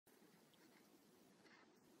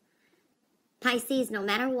Pisces, no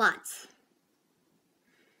matter what,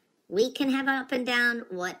 we can have up and down,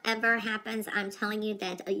 whatever happens. I'm telling you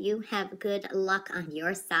that you have good luck on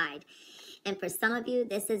your side. And for some of you,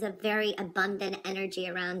 this is a very abundant energy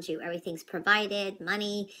around you. Everything's provided,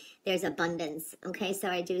 money, there's abundance. Okay, so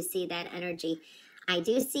I do see that energy. I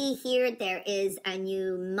do see here there is a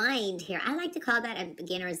new mind here. I like to call that a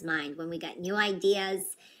beginner's mind when we got new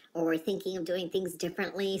ideas or we're thinking of doing things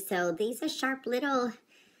differently. So these are sharp little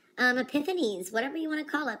epiphanies, whatever you want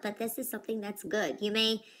to call it, but this is something that's good. You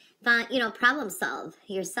may find, problem solve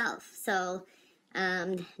yourself. So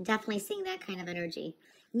definitely seeing that kind of energy.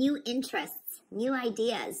 New interests, new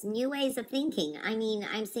ideas, new ways of thinking. I mean,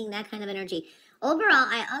 I'm seeing that kind of energy. Overall,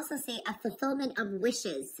 I also see a fulfillment of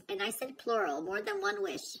wishes, and I said plural, more than one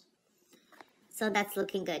wish. So that's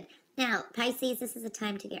looking good. Now, Pisces, this is a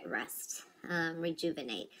time to get rest,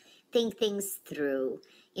 rejuvenate, think things through.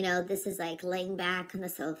 This is like laying back on the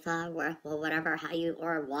sofa or whatever,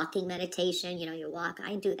 or walking meditation, you walk.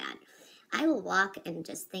 I do that. I will walk and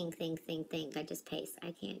just think. I just pace.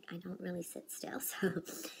 I don't really sit still.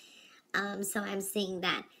 So I'm seeing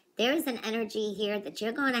that. There's an energy here that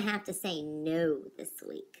you're going to have to say no this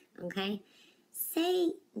week, okay?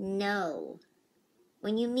 Say no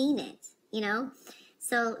when you mean it,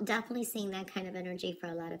 So definitely seeing that kind of energy for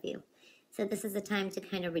a lot of you. So this is a time to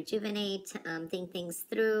kind of rejuvenate, think things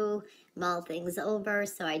through, mull things over.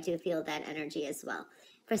 So I do feel that energy as well.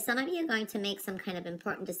 For some of you, you're going to make some kind of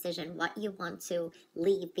important decision, what you want to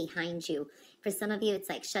leave behind you. For some of you, it's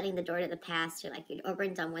like shutting the door to the past. You're over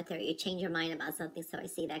and done with it, or you change your mind about something. So I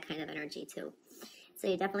see that kind of energy too. So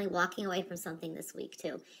you're definitely walking away from something this week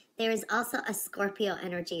too. There is also a Scorpio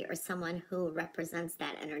energy or someone who represents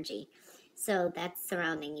that energy. So that's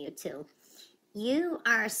surrounding you too. You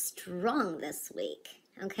are strong this week,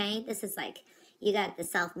 okay? This is like, you got the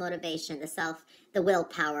self-motivation, the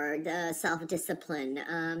willpower, the self-discipline.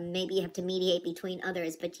 Maybe you have to mediate between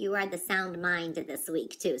others, but you are the sound mind this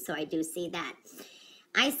week too, so I do see that.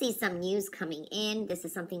 I see some news coming in. This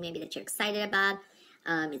is something maybe that you're excited about.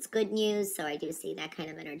 It's good news, so I do see that kind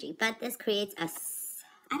of energy. But this creates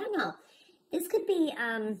I don't know, this could be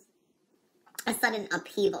a sudden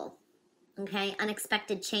upheaval, okay?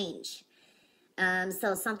 Unexpected change.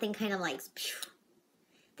 So something kind of like,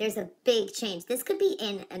 there's a big change. This could be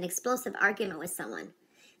in an explosive argument with someone.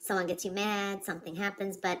 Someone gets you mad, something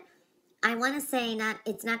happens, but I want to say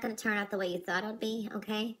it's not going to turn out the way you thought it would be,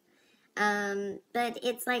 okay? But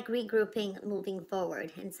it's like regrouping, moving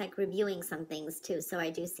forward. And it's like reviewing some things too, so I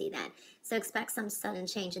do see that. So expect some sudden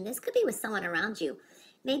change, and this could be with someone around you.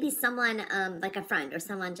 Maybe someone, like a friend, or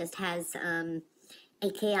someone just has a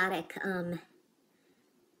chaotic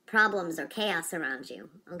problems or chaos around you,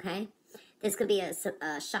 okay? This could be a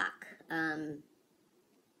shock,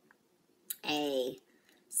 a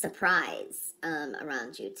surprise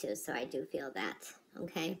around you too, so I do feel that,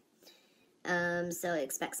 okay? So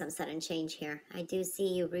expect some sudden change here. I do see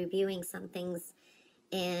you reviewing some things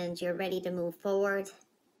and you're ready to move forward.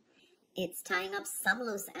 It's tying up some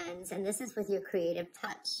loose ends, and this is with your creative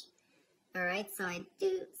touch, all right? So I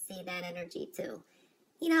do see that energy too.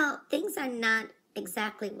 Things are not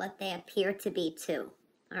exactly what they appear to be too,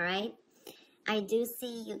 all right? I do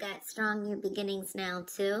see you got strong new beginnings now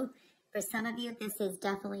too. For some of you, this is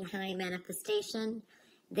definitely high manifestation.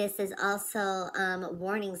 This is also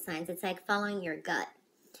warning signs. It's like following your gut.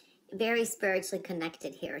 Very spiritually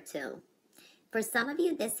connected here too. For some of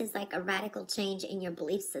you, this is like a radical change in your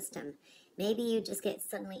belief system. Maybe you just get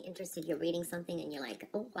suddenly interested. You're reading something and you're like,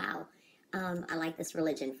 oh, wow. I like this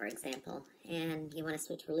religion, for example, and you want to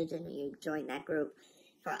switch religion, or you join that group.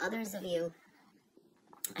 For others of you,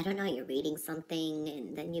 I don't know, you're reading something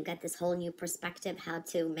and then you got this whole new perspective how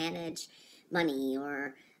to manage money,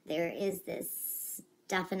 or there is this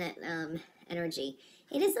definite energy.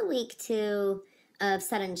 It is a week of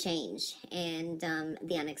sudden change and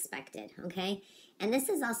the unexpected, okay? And this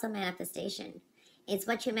is also manifestation. It's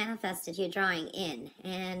what you manifested, you're drawing in.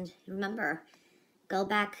 And remember, go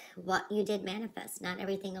back what you did manifest. Not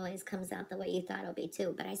everything always comes out the way you thought it'll be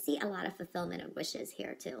too, but I see a lot of fulfillment of wishes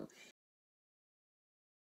here too.